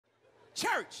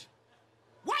Church.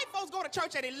 White folks go to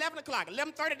church at 11 o'clock,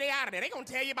 11:30 they out of there. They gonna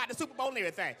tell you about the Super Bowl and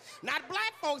everything. Not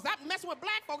black folks, I messing with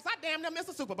black folks, I damn near miss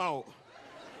the Super Bowl.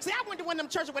 See, I went to one of them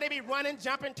churches where they be running,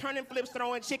 jumping, turning flips,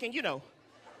 throwing chicken, you know.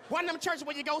 One of them churches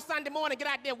where you go Sunday morning, get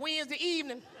out there Wednesday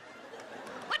evening.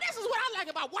 But this is what I like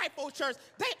about white folks church,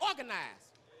 they organize.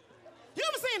 You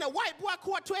ever seen a white boy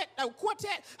quartet? I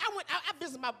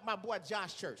visited my boy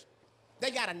Josh Church. They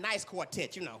got a nice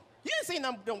quartet, you know. You ain't seen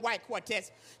them white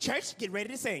quartets. Church, get ready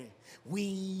to sing.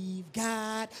 We've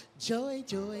got joy,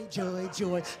 joy, joy,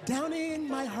 joy, down in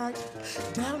my heart,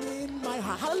 down in my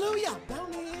heart. Hallelujah,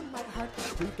 down in my heart.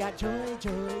 We've got joy,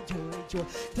 joy, joy, joy,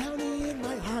 down in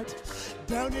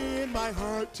my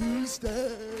heart to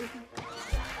stay.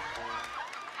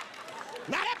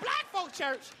 Now that black folk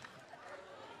church,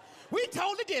 we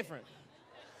totally different.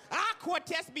 Our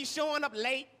quartets be showing up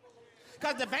late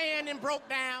because the van then broke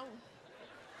down.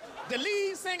 The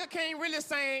lead singer can't really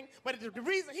sing, but the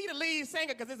reason he the lead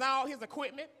singer because it's all his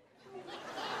equipment.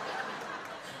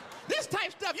 This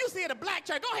type stuff you see at a black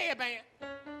church. Go ahead, band.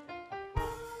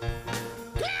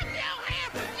 Clap your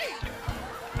hands for Jesus.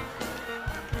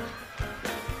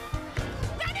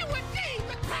 Now that what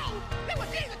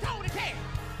Jesus told to tell.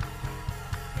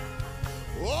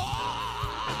 Oh!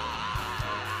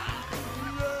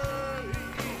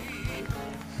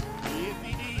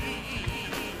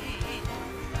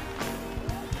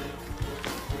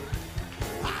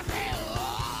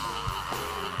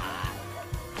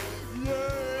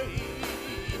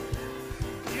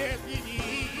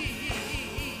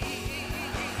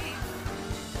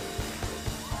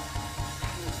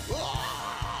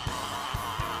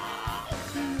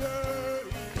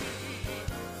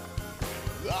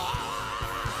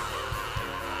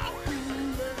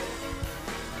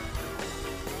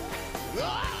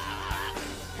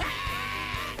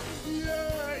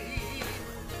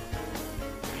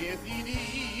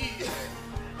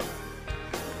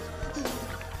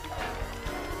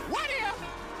 What if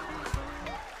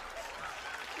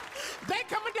they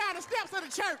coming down the steps of the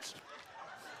church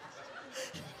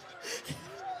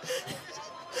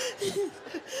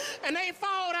and they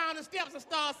fall down the steps and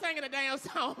start singing a damn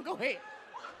song? Go ahead.